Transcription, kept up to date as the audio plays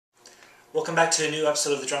Welcome back to a new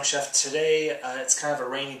episode of The Drunk Chef. Today, it's kind of a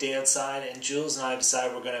rainy day outside, and Jules and I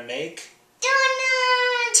decided we're going to make...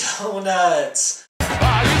 Donuts! Donuts!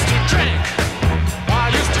 I used to drink, I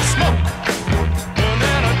used to smoke, and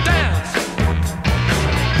then I dance.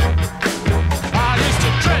 I used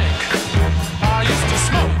to drink, I used to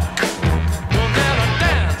smoke, and then I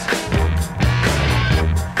dance.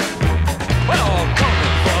 Well, coming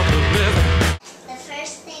from the living. The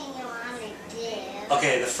first thing you want to do...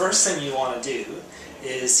 Okay, the first thing you want to do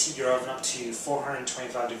is heat your oven up to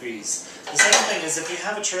 425 degrees. The second thing is, if you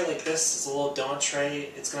have a tray like this, it's a little donut tray,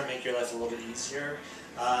 it's going to make your life a little bit easier.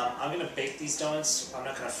 I'm going to bake these donuts. I'm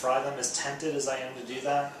not going to fry them. As tempted as I am to do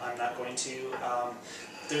that, I'm not going to.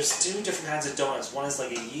 There's two different kinds of donuts. One is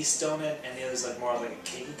like a yeast donut, and the other is like more like a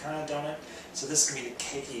cakey kind of donut. So this can be the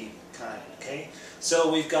cakey kind, okay? So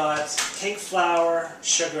we've got cake flour,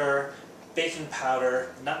 sugar, baking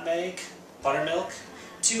powder, nutmeg, buttermilk,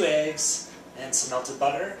 2 eggs, and some melted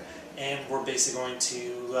butter, and we're basically going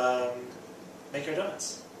to make our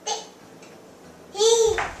donuts.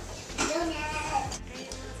 Donut.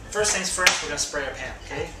 First things first, we're going to spray our pan,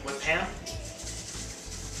 okay? With pan.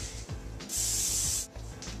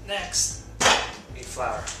 Next, we need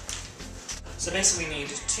flour. So basically we need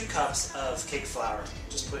 2 cups of cake flour.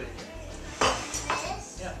 Just put it in here.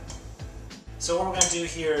 Yeah. So what we're going to do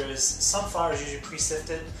here is, some flour is usually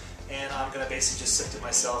pre-sifted, and I'm going to basically just sift it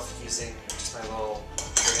myself using just my little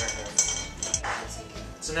strainer here.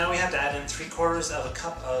 So now we have to add in 3/4 of a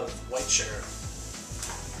cup of white sugar.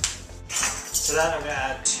 To that I'm going to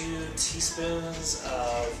add 2 teaspoons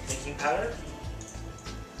of baking powder.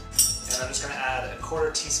 And I'm just going to add a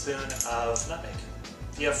 1/4 teaspoon of nutmeg.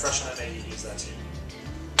 If you have fresh nutmeg, you can use that too.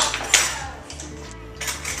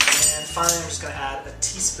 And finally I'm just going to add a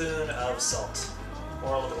teaspoon of salt.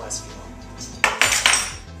 Or a little bit less if you want.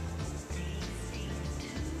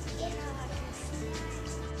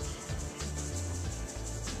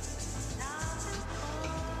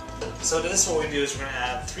 So to this, what we do is we're going to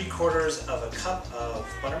add 3/4 of a cup of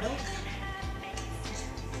buttermilk.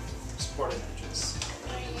 Just pour it in there, just.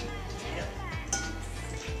 Yep.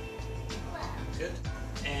 Good.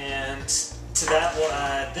 And to that we'll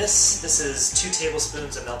add this. This is 2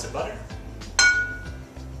 tablespoons of melted butter.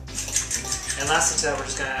 And lastly to that, we're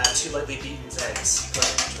just going to add 2 lightly beaten eggs.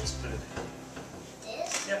 Just put it in.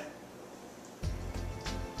 Yep.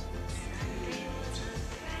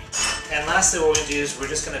 And lastly, what we're going to do is we're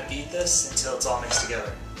just going to beat this until it's all mixed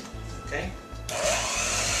together. Okay?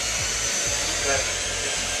 Good.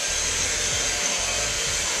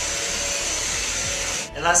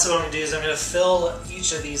 And lastly, what I'm going to do is I'm going to fill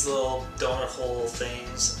each of these little donut hole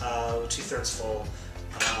things 2/3 full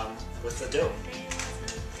with the dough.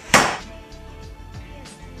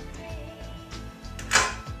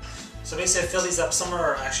 So basically, I fill these up. Some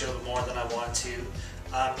are actually a little bit more than I want to.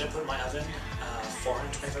 I'm going to put in my oven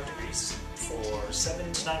 425 degrees for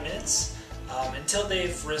 7 to 9 minutes until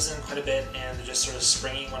they've risen quite a bit and they're just sort of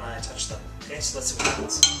springy when I touch them. Okay, so let's see what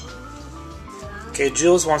happens. Okay,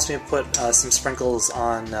 Jules wants me to put some sprinkles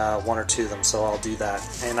on 1 or 2 of them, so I'll do that.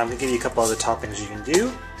 And I'm going to give you a couple other toppings you can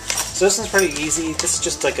do. So this one's pretty easy. This is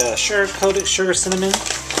just like a sugar-coated sugar cinnamon.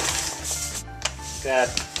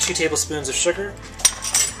 Got 2 tablespoons of sugar.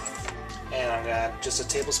 And I'm going to add just a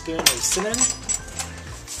tablespoon of cinnamon.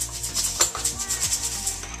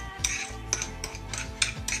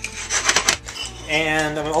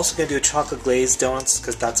 And I'm also going to do chocolate glazed donuts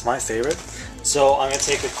because that's my favorite. So I'm going to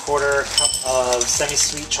take a 1/4 cup of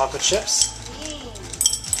semi-sweet chocolate chips.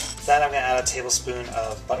 Then I'm going to add a tablespoon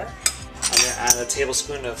of butter. I'm going to add a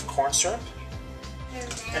tablespoon of cornstarch.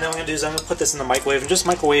 And then what I'm going to do is I'm going to put this in the microwave and just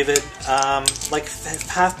microwave it like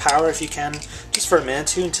half power if you can, just for a minute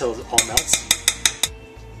or 2 until it all melts.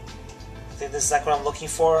 I think this is exactly what I'm looking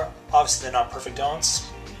for. Obviously they're not perfect donuts,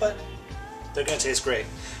 but they're going to taste great.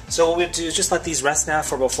 So what we're going to do is just let these rest now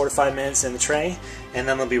for about 4 to 5 minutes in the tray, and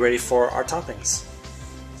then they'll be ready for our toppings.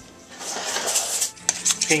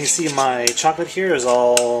 Okay, you can see my chocolate here is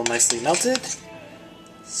all nicely melted.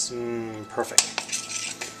 It's perfect.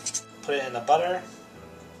 Put it in the butter.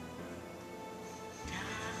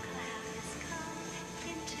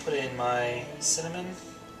 Put in my cinnamon.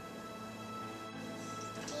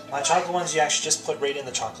 My chocolate ones you actually just put right in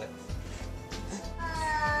the chocolate.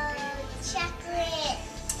 Chocolate.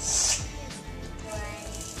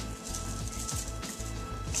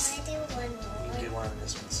 You can do one of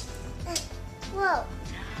these ones. Whoa.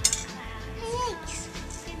 Thanks.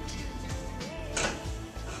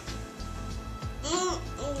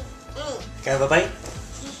 Can I have a bite?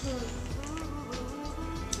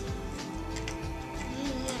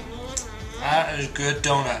 That is good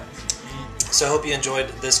donut. So I hope you enjoyed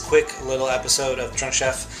this quick little episode of Drunk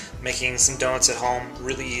Chef making some donuts at home.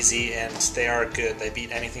 Really easy, and they are good. They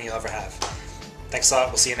beat anything you'll ever have. Thanks a lot.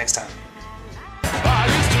 We'll see you next time.